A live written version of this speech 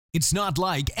It's not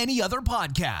like any other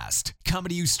podcast.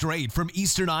 Coming to you straight from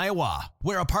Eastern Iowa,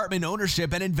 where apartment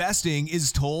ownership and investing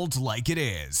is told like it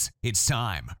is. It's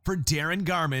time for Darren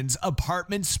Garman's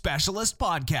Apartment Specialist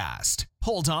Podcast.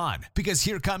 Hold on, because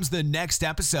here comes the next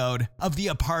episode of the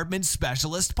Apartment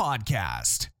Specialist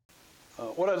Podcast.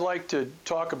 What I'd like to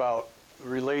talk about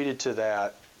related to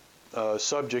that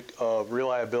subject of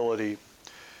reliability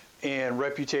and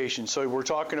reputation. So we're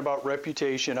talking about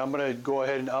reputation. I'm going to go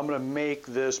ahead and I'm going to make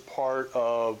this part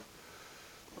of,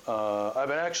 I've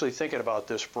been actually thinking about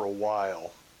this for a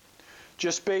while,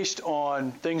 just based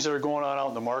on things that are going on out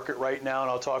in the market right now,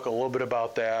 and I'll talk a little bit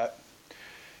about that,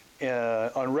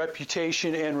 on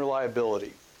reputation and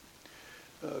reliability.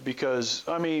 Because,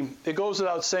 I mean, it goes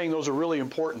without saying those are really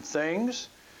important things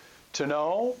to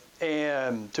know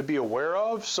and to be aware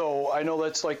of. So I know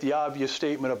that's like the obvious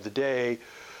statement of the day,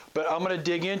 but I'm going to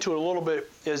dig into it a little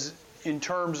bit as in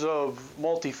terms of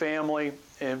multifamily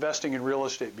and investing in real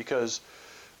estate, because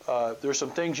there's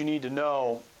some things you need to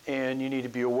know and you need to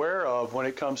be aware of when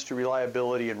it comes to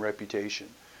reliability and reputation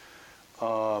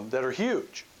that are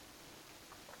huge.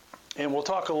 And we'll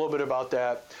talk a little bit about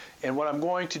that. And what I'm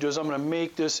going to do is I'm going to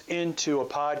make this into a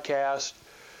podcast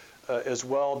as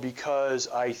well, because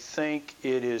I think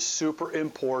it is super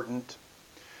important.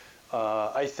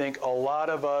 I think a lot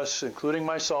of us, including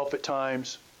myself at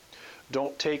times,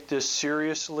 don't take this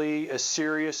seriously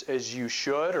as you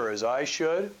should or as I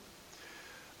should,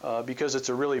 because it's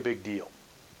a really big deal.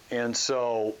 And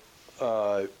so,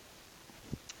 so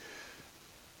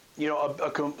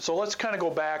let's kind of go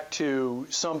back to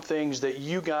some things that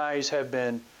you guys have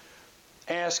been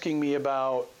asking me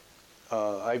about.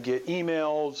 I get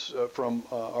emails from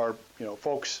our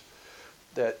folks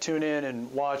that tune in and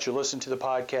watch or listen to the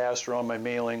podcast or on my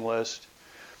mailing list,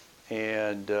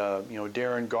 and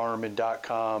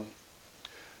DarrenGarman.com.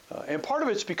 And part of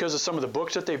it's because of some of the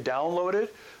books that they've downloaded,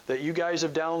 that you guys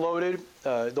have downloaded,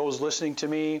 those listening to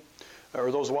me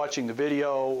or those watching the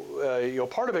video.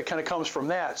 Part of it kind of comes from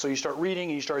that. So you start reading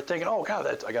and you start thinking, oh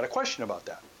God, I got a question about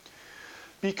that.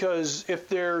 Because if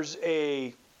there's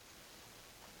a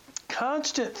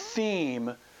constant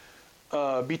theme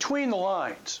between the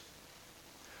lines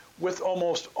with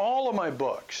almost all of my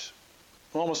books,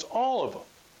 almost all of them,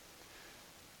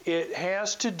 it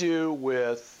has to do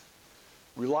with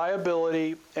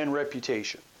reliability and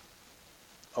reputation.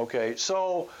 Okay,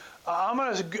 so I'm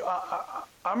gonna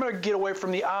get away from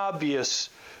the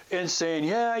obvious and saying,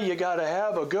 yeah, you got to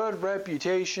have a good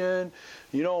reputation.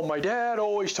 My dad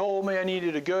always told me I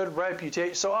needed a good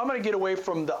reputation. So I'm going to get away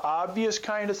from the obvious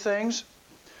kind of things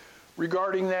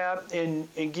regarding that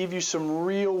and give you some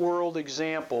real world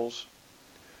examples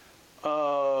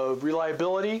of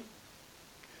reliability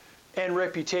and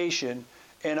reputation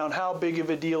and on how big of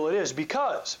a deal it is.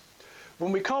 Because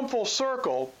when we come full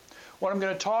circle, what I'm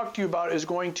going to talk to you about is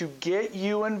going to get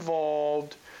you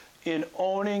involved in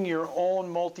owning your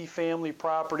own multifamily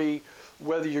property,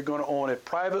 whether you're going to own it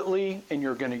privately and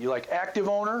you're going to be like active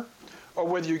owner, or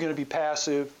whether you're going to be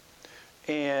passive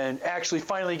and actually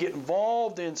finally get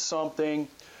involved in something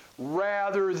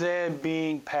rather than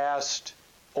being passed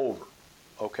over.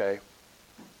 Okay?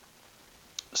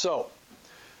 So,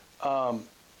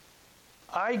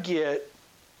 I get,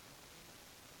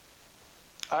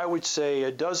 I would say,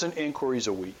 a dozen inquiries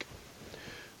a week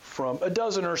from a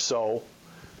dozen or so.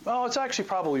 Well, it's actually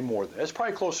probably more than that. It's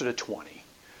probably closer to 20.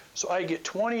 So I get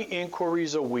 20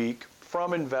 inquiries a week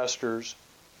from investors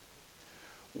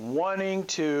wanting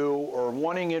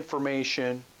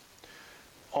information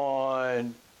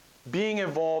on being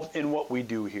involved in what we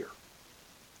do here.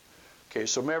 Okay,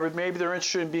 so maybe they're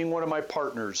interested in being one of my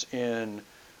partners in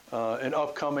an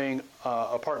upcoming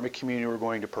apartment community we're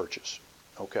going to purchase.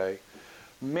 Okay,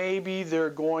 maybe they're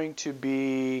going to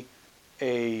be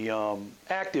a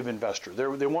active investor.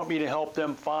 They want me to help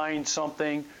them find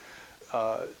something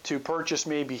to purchase,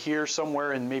 maybe here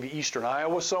somewhere in maybe Eastern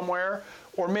Iowa somewhere,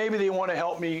 or maybe they want to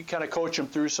help me kind of coach them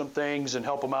through some things and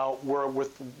help them out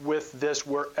with this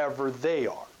wherever they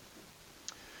are.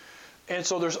 And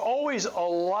so there's always a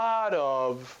lot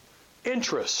of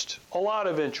interest,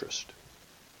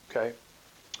 okay?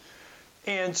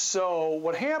 And so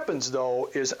what happens though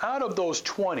is out of those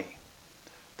 20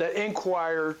 that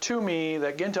inquire to me,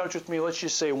 that get in touch with me, let's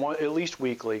just say at least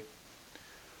weekly,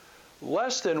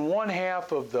 less than one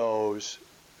half of those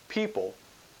people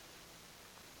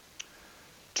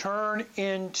turn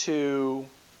into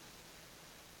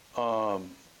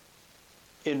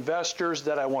investors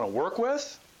that I want to work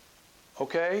with,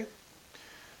 okay?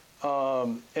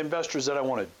 Investors that I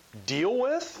want to deal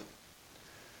with,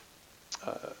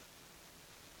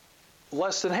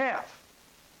 less than half.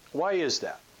 Why is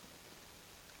that?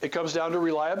 It comes down to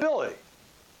reliability.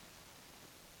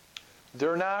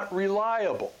 They're not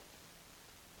reliable.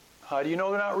 How do you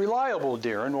know they're not reliable,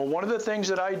 Darren? Well, one of the things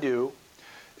that I do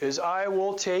is I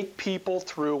will take people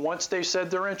through, once they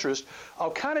said their interest, I'll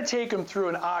kind of take them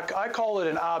through I call it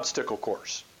an obstacle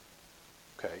course.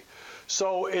 Okay,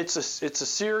 so it's a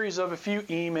series of a few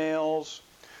emails,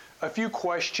 a few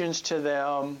questions to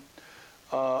them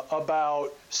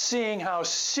about seeing how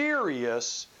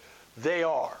serious they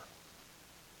are.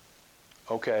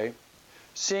 Okay,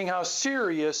 seeing how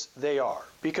serious they are.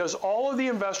 Because all of the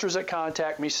investors that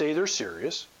contact me say they're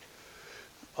serious.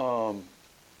 Why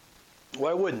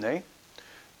wouldn't they?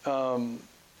 And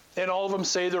all of them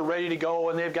say they're ready to go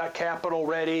and they've got capital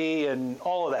ready and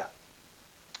all of that.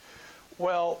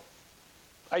 Well,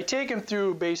 I take them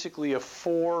through basically a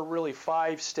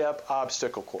 5-step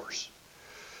obstacle course.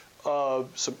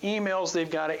 Some emails they've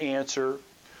got to answer,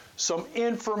 some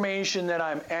information that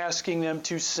I'm asking them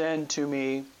to send to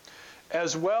me,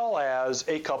 as well as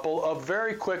a couple of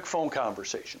very quick phone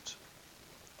conversations.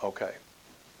 Okay.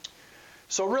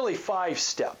 So really 5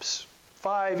 steps,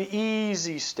 5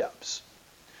 easy steps.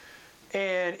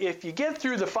 And if you get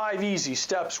through the 5 easy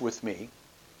steps with me,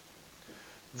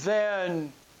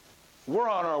 then we're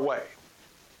on our way.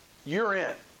 You're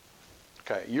in.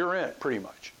 Okay, you're in pretty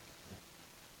much.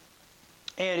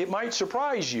 And it might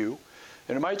surprise you,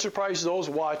 and it might surprise those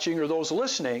watching or those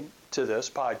listening to this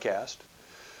podcast,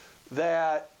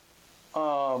 that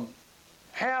one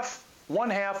half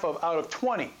out of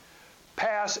 20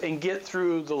 pass and get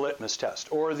through the litmus test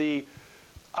or the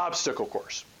obstacle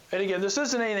course. And again, this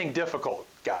isn't anything difficult,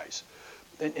 guys.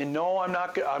 And no, I'm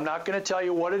not going to tell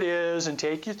you what it is and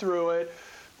take you through it.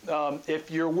 If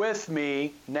you're with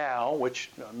me now, which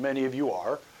many of you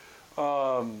are,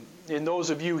 and those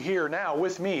of you here now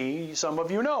with me, some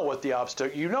of you know what the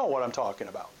obstacle, you know what I'm talking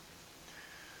about.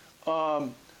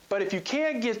 But if you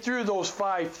can't get through those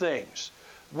 5 things,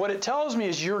 what it tells me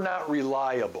is you're not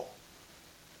reliable.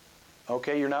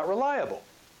 Okay, you're not reliable.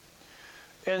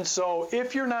 And so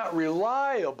if you're not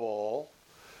reliable,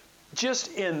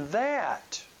 just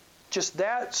that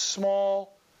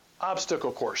small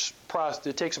obstacle course process,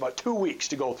 it takes about 2 weeks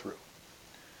to go through.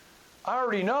 I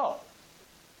already know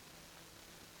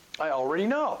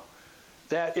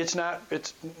that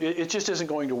it just isn't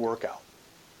going to work out.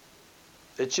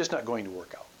 It's just not going to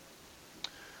work out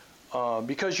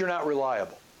because you're not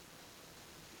reliable.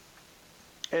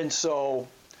 And so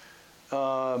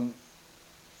I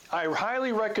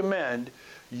highly recommend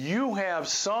you have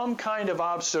some kind of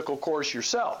obstacle course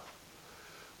yourself.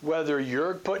 Whether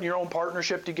you're putting your own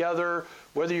partnership together,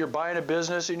 whether you're buying a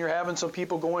business and you're having some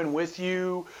people going with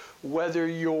you, whether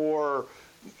you're,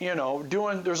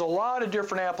 there's a lot of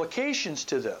different applications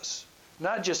to this,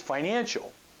 not just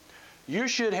financial. You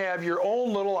should have your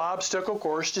own little obstacle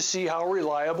course to see how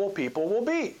reliable people will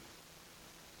be.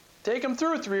 Take them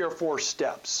through 3 or 4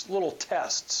 steps, little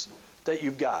tests that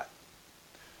you've got.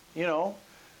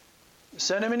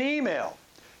 Send them an email.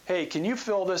 Hey, can you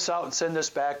fill this out and send this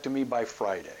back to me by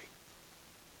Friday?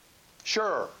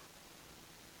 Sure.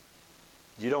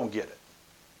 You don't get it.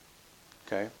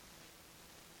 Okay?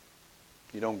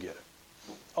 You don't get it.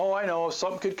 Oh, I know,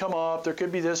 something could come up, there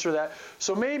could be this or that.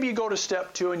 So maybe you go to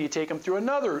step 2 and you take them through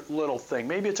another little thing.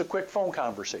 Maybe it's a quick phone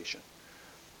conversation.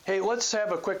 Hey, let's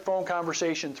have a quick phone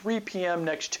conversation 3 p.m.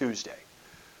 next Tuesday.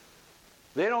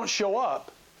 They don't show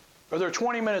up, or they're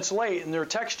 20 minutes late and they're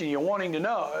texting you wanting to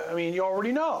know. I mean, you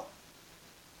already know.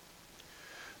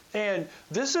 And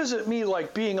this isn't me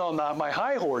like being on my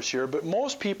high horse here, but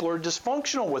most people are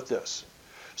dysfunctional with this.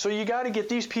 So you got to get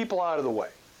these people out of the way.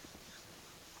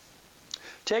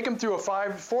 Take them through a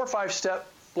 4 or 5 step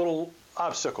little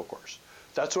obstacle course.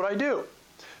 That's what I do.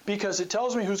 Because it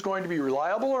tells me who's going to be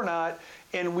reliable or not,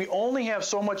 and we only have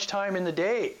so much time in the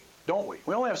day, don't we?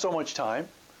 We only have so much time.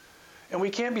 And we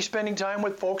can't be spending time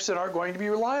with folks that aren't going to be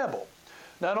reliable.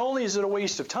 Not only is it a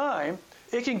waste of time,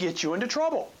 it can get you into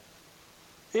trouble.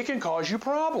 It can cause you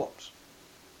problems.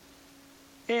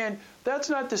 And that's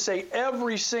not to say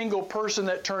every single person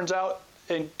that turns out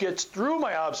and gets through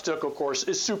my obstacle course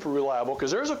is super reliable,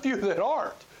 because there's a few that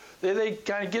aren't. They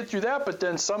kind of get through that, but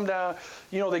then some down,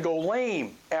 they go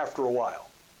lame after a while.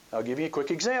 I'll give you a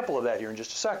quick example of that here in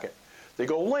just a second. They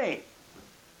go lame.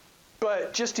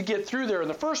 But just to get through there in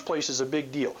the first place is a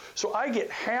big deal. So I get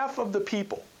half of the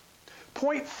people,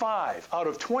 0.5 out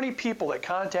of 20 people that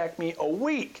contact me a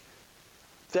week,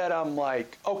 that I'm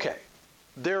like, okay,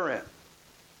 they're in.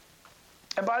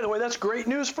 And by the way, that's great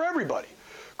news for everybody.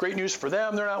 Great news for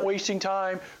them, they're not wasting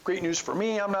time. Great news for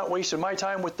me, I'm not wasting my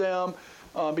time with them.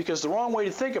 Because the wrong way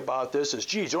to think about this is,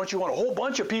 geez, don't you want a whole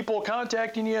bunch of people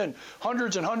contacting you and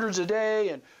hundreds a day?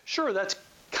 And sure, that's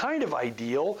kind of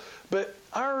ideal, but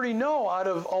I already know out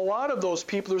of a lot of those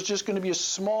people, there's just going to be a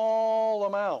small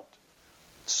amount,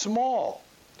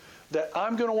 that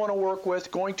I'm going to want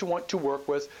to work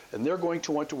with, and they're going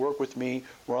to want to work with me.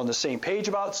 We're on the same page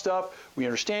about stuff. We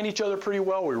understand each other pretty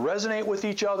well. We resonate with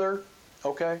each other,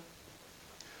 okay?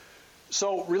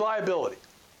 So reliability.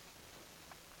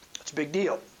 It's a big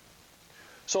deal.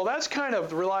 So that's kind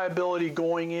of reliability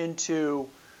going into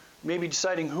maybe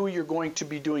deciding who you're going to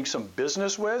be doing some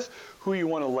business with, who you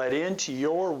want to let into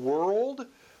your world,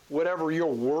 whatever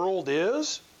your world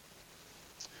is.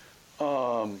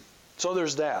 So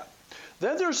there's that.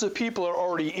 Then there's the people that are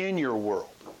already in your world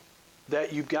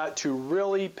that you've got to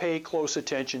really pay close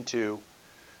attention to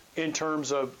in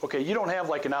terms of, okay, you don't have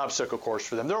like an obstacle course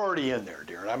for them. They're already in there,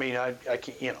 Darren. I mean, I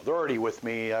can't, they're already with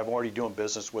me. I'm already doing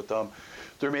business with them.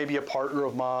 There may be a partner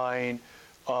of mine.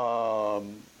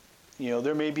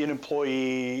 There may be an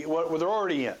employee. Well, they're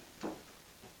already in.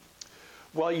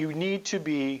 Well, you need to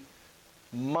be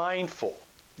mindful.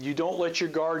 You don't let your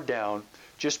guard down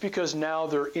just because now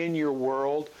they're in your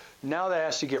world. Now that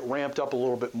has to get ramped up a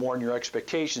little bit more, and your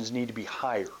expectations need to be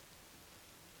higher.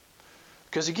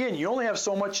 Because again, you only have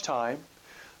so much time.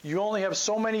 You only have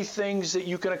so many things that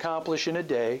you can accomplish in a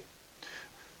day.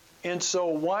 And so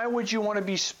why would you want to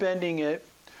be spending it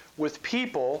with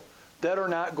people that are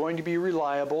not going to be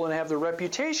reliable and have the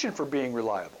reputation for being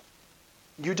reliable?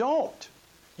 You don't.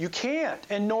 You can't,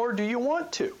 and nor do you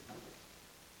want to.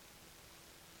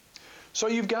 So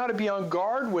you've got to be on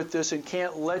guard with this and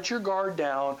can't let your guard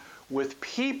down with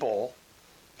people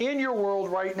in your world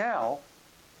right now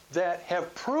that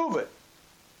have proven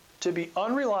to be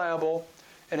unreliable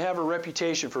and have a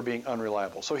reputation for being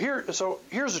unreliable. So here's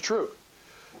the truth.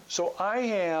 So I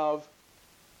have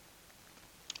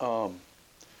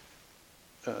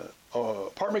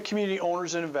apartment community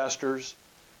owners and investors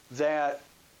that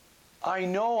I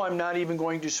know I'm not even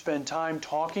going to spend time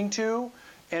talking to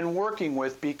and working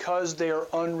with because they are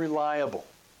unreliable.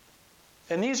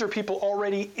 And these are people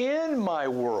already in my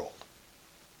world.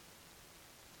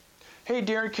 Hey,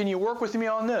 Darren, can you work with me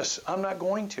on this? I'm not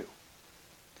going to.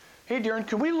 Hey, Darren,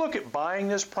 can we look at buying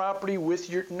this property with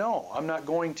your... No, I'm not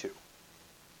going to.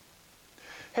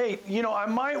 Hey, I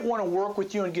might want to work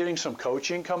with you in getting some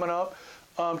coaching coming up.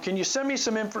 Can you send me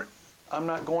some info? I'm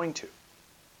not going to.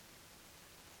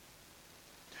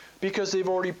 Because they've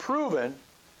already proven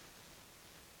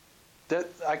that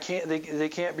they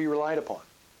can't be relied upon.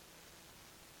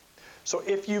 So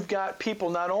if you've got people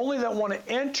not only that want to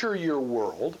enter your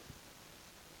world,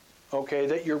 okay,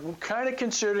 that you're kind of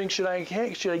considering, should I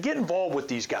get involved with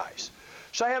these guys?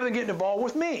 Should I have them get involved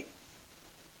with me?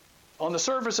 On the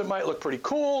surface, it might look pretty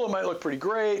cool, it might look pretty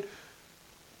great.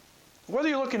 Whether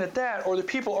you're looking at that or the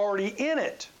people already in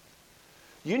it,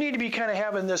 you need to be kind of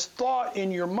having this thought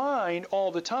in your mind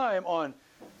all the time on,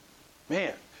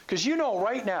 man, because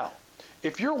right now,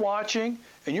 if you're watching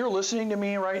and you're listening to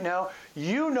me right now,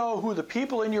 you know who the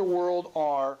people in your world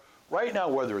are right now,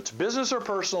 whether it's business or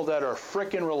personal, that are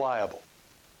frickin' reliable.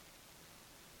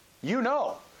 You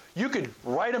know. You could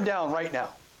write them down right now.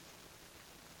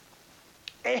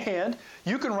 And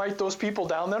you can write those people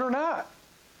down that are not.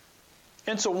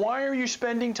 And so why are you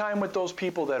spending time with those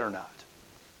people that are not?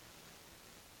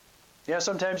 Yeah,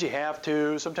 sometimes you have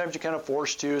to. Sometimes you're kind of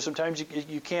forced to. Sometimes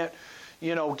you can't,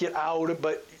 get out,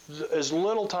 but as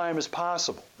little time as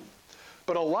possible.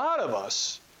 But a lot of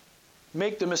us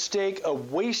make the mistake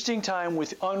of wasting time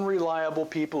with unreliable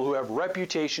people who have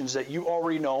reputations that you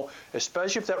already know,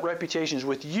 especially if that reputation is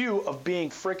with you of being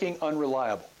freaking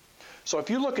unreliable. So if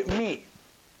you look at me,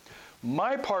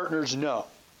 my partners know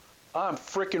I'm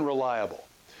freaking reliable.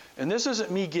 And this isn't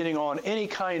me getting on any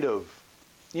kind of,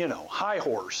 high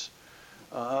horse.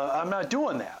 I'm not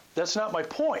doing that. That's not my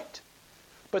point.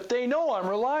 But they know I'm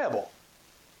reliable.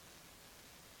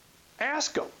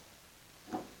 Ask them.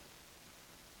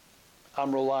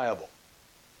 I'm reliable.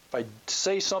 If I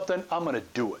say something, I'm going to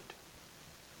do it.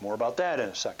 More about that in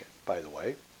a second, by the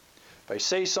way. If I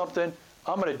say something,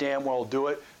 I'm going to damn well do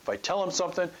it. If I tell them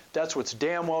something, that's what's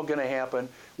damn well going to happen,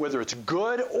 whether it's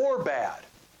good or bad.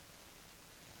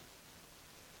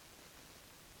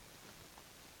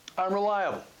 I'm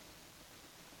reliable.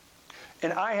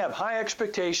 And I have high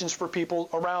expectations for people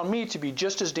around me to be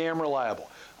just as damn reliable.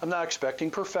 I'm not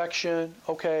expecting perfection,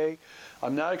 okay?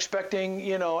 I'm not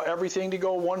expecting, everything to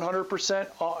go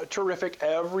 100% terrific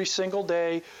every single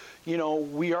day.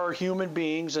 We are human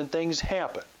beings and things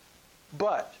happen.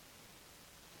 But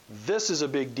this is a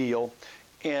big deal.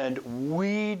 And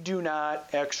we do not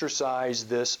exercise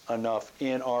this enough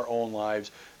in our own lives,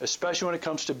 especially when it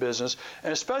comes to business,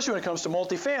 and especially when it comes to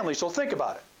multifamily. So think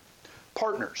about it.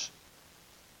 Partners,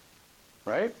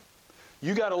 right?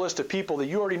 You got a list of people that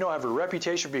you already know have a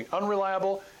reputation for being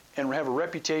unreliable and have a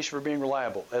reputation for being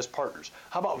reliable as partners.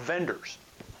 How about vendors?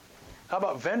 How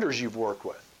about vendors you've worked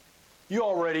with? You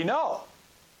already know.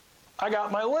 I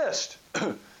got my list.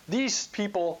 These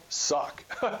people suck.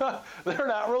 They're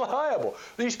not reliable.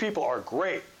 These people are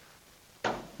great,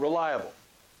 reliable.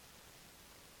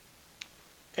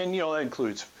 And that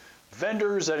includes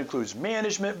vendors, that includes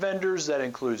management vendors, that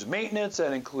includes maintenance,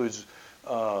 that includes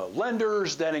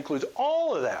lenders, that includes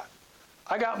all of that.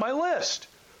 I got my list.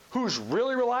 Who's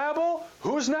really reliable?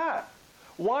 Who's not?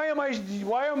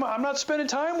 I'm not spending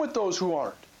time with those who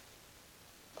aren't?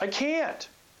 I can't.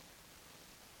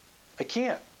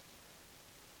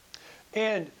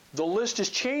 And the list is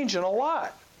changing a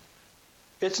lot.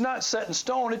 It's not set in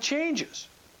stone, it changes.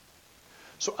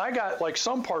 So I got like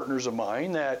some partners of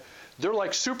mine that they're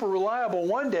like super reliable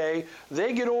one day,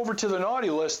 they get over to the naughty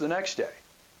list the next day.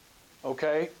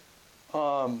 Okay?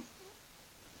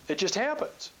 It just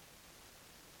happens.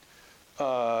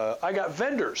 I got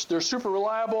vendors, they're super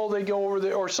reliable, they go over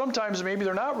there, or sometimes maybe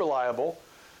they're not reliable.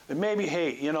 And maybe,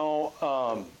 hey,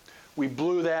 we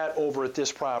blew that over at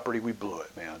this property, we blew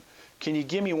it, man. Can you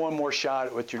give me one more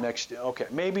shot with your next, okay,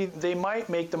 maybe they might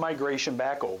make the migration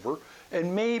back over,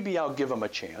 and maybe I'll give them a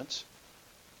chance.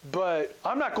 But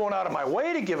I'm not going out of my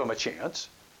way to give them a chance.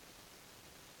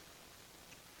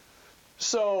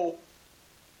 So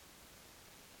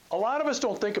a lot of us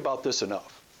don't think about this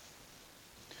enough.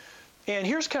 And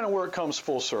here's kind of where it comes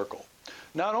full circle.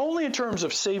 Not only in terms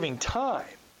of saving time,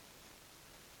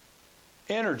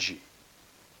 energy,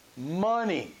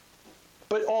 money,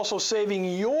 but also saving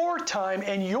your time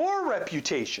and your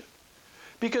reputation.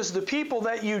 Because the people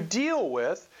that you deal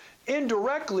with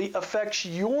indirectly affects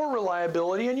your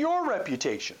reliability and your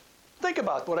reputation. Think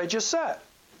about what I just said.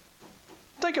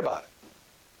 Think about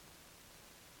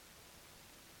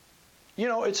it.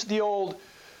 It's the old,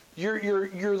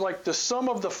 you're like the sum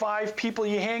of the 5 people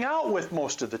you hang out with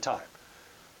most of the time.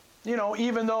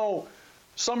 Even though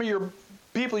some of your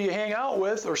people you hang out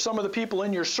with or some of the people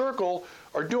in your circle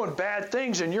are doing bad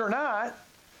things and you're not,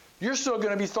 you're still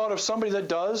going to be thought of somebody that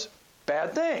does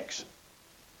bad things.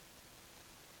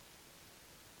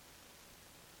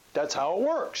 That's how it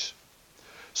works.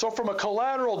 So from a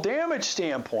collateral damage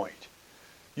standpoint,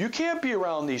 you can't be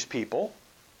around these people.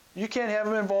 You can't have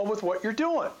them involved with what you're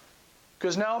doing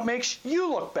because now it makes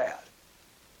you look bad.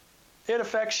 It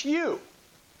affects you.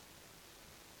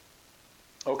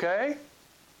 Okay?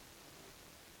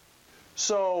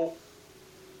 So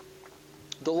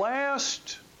the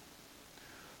last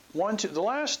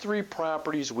 3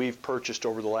 properties we've purchased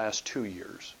over the last 2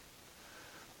 years,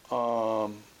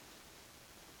 and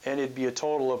it'd be a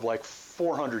total of like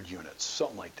 400 units,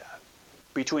 something like that.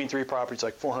 Between 3 properties,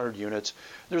 like 400 units.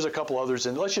 There's a couple others,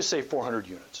 and let's just say 400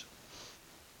 units.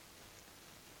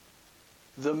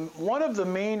 One of the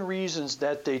main reasons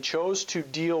that they chose to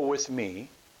deal with me,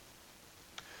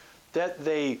 that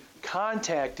they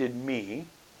contacted me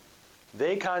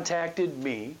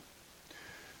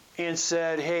and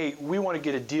said, hey, we want to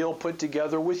get a deal put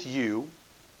together with you,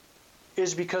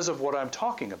 is because of what I'm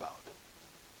talking about.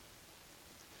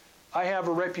 I have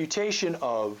a reputation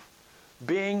of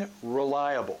being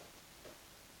reliable.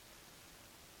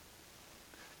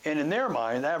 And in their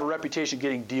mind, I have a reputation of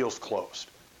getting deals closed.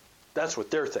 That's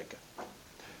what they're thinking.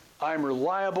 I'm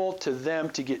reliable to them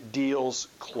to get deals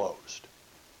closed.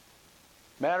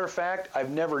 Matter of fact, I've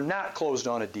never not closed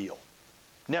on a deal.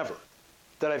 Never.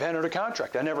 That I've had under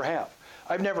contract. I never have.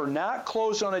 I've never not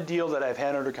closed on a deal that I've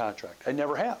had under contract. I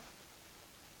never have.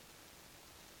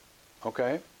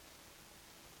 Okay?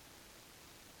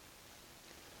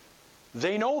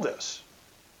 They know this.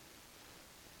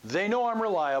 They know I'm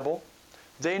reliable.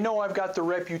 They know I've got the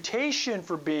reputation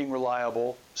for being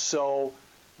reliable, so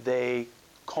they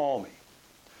call me.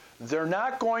 They're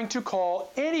not going to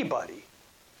call anybody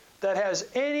that has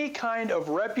any kind of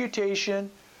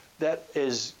reputation that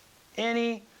is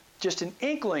just an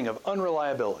inkling of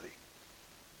unreliability.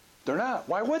 They're not.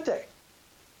 Why would they?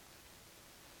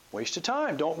 Waste of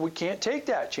time. We can't take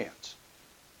that chance.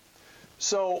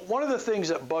 So one of the things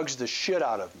that bugs the shit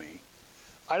out of me,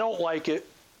 I don't like it.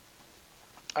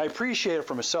 I appreciate it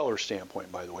from a seller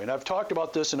standpoint, by the way, and I've talked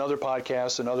about this in other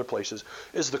podcasts and other places,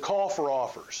 is the call for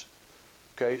offers.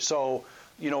 Okay, so,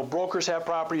 brokers have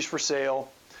properties for sale.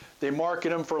 They market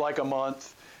them for like a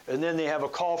month, and then they have a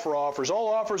call for offers. All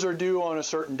offers are due on a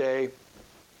certain day,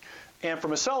 And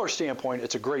from a seller standpoint,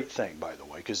 it's a great thing, by the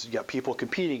way, because you got people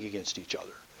competing against each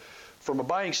other. From a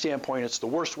buying standpoint, it's the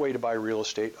worst way to buy real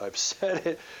estate. I've said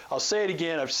it. I'll say it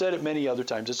again. I've said it many other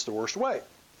times. It's the worst way.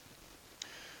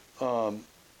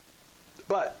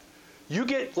 But you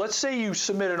get, let's say you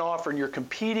submit an offer and you're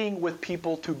competing with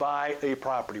people to buy a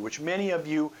property, which many of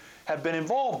you have been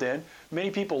involved in.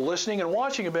 Many people listening and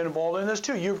watching have been involved in this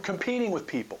too. You're competing with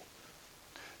people.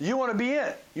 You want to be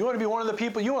in. You want to be one of the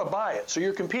people. You want to buy it, so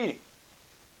you're competing.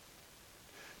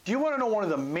 Do you want to know one of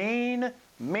the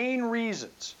main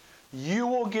reasons you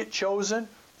will get chosen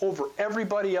over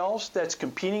everybody else that's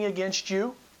competing against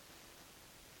you?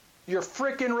 Your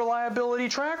frickin' reliability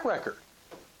track record.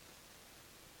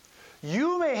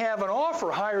 You may have an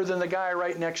offer higher than the guy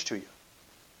right next to you.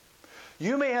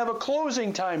 You may have a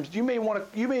closing time. You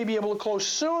may be able to close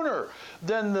sooner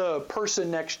than the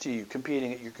person next to you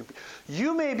competing at your computer.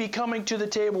 You may be coming to the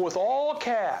table with all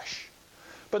cash,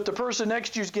 but the person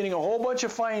next to you is getting a whole bunch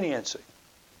of financing.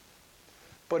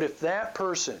 But if that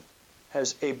person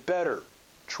has a better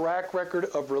track record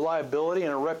of reliability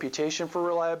and a reputation for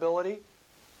reliability,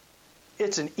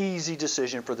 it's an easy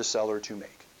decision for the seller to make.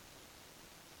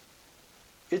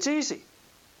 It's easy.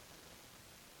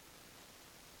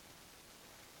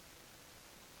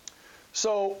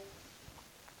 So,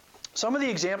 some of the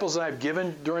examples that I've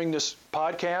given during this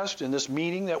podcast and this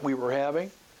meeting that we were having,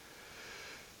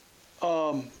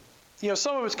 some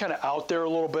of it's kind of out there a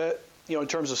little bit, in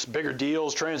terms of bigger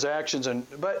deals, transactions,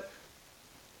 but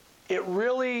it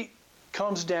really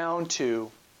comes down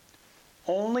to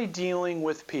only dealing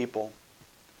with people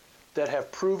that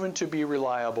have proven to be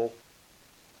reliable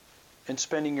and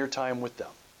spending your time with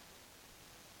them.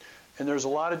 And there's a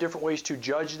lot of different ways to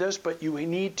judge this, but you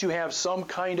need to have some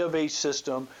kind of a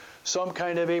system, some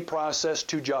kind of a process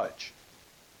to judge.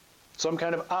 Some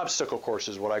kind of obstacle course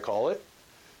is what I call it,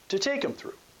 to take them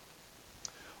through.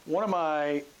 One of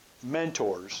my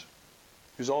mentors,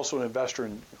 who's also an investor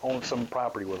and owns some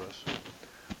property with us,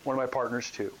 one of my partners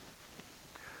too,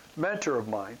 mentor of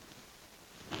mine,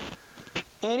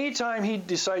 anytime he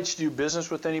decides to do business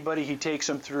with anybody, he takes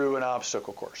them through an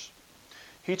obstacle course.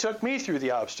 He took me through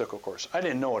the obstacle course. I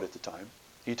didn't know it at the time.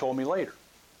 He told me later.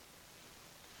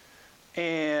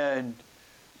 And,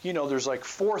 there's like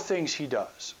 4 things he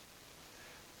does.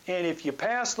 And if you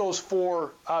pass those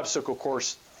 4 obstacle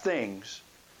course things,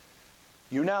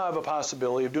 you now have a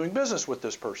possibility of doing business with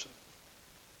this person.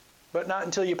 But not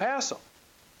until you pass them.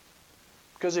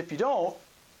 Because if you don't,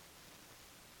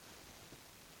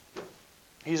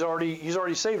 he's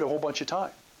already saved a whole bunch of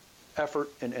time, effort,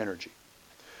 and energy.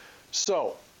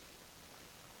 So,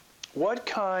 what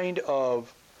kind of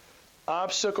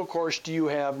obstacle course do you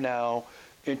have now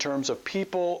in terms of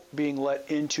people being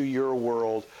let into your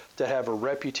world that have a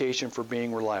reputation for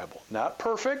being reliable? Not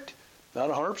perfect, not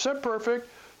 100% perfect,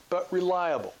 but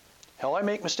reliable. Hell, I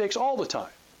make mistakes all the time.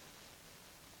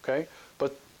 Okay?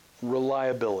 But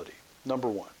reliability, number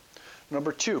 1.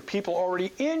 Number 2, people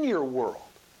already in your world.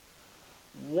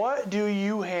 What do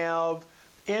you have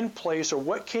in place, or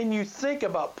what can you think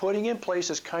about putting in place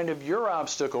as kind of your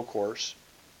obstacle course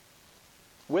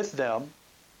with them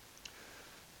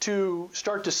to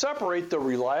start to separate the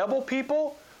reliable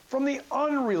people from the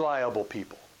unreliable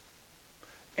people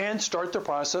and start the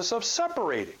process of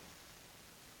separating?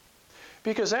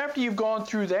 Because after you've gone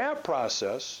through that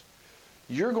process,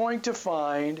 you're going to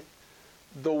find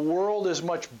the world is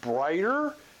much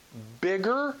brighter,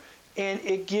 bigger, and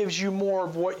it gives you more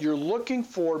of what you're looking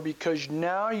for, because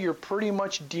now you're pretty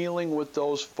much dealing with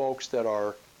those folks that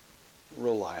are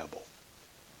reliable.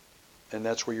 And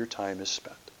that's where your time is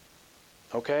spent.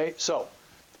 Okay? So,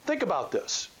 think about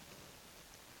this.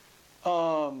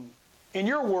 In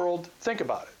your world, think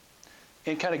about it.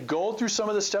 And kind of go through some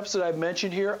of the steps that I've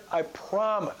mentioned here. I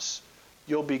promise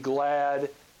you'll be glad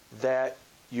that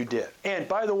you did. And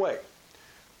by the way,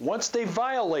 once they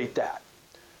violate that,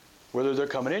 whether they're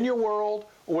coming in your world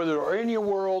or whether they're in your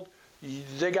world,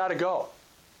 they got to go.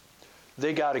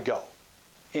 They got to go.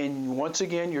 And once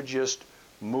again, you're just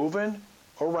moving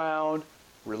around,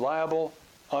 reliable,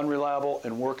 unreliable,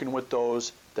 and working with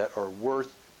those that are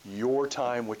worth your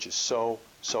time, which is so,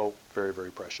 so very,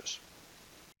 very precious.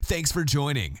 Thanks for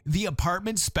joining the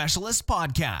Apartment Specialist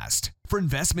Podcast. For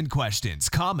investment questions,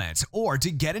 comments, or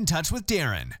to get in touch with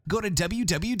Darren, go to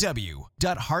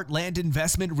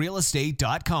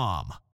www.heartlandinvestmentrealestate.com.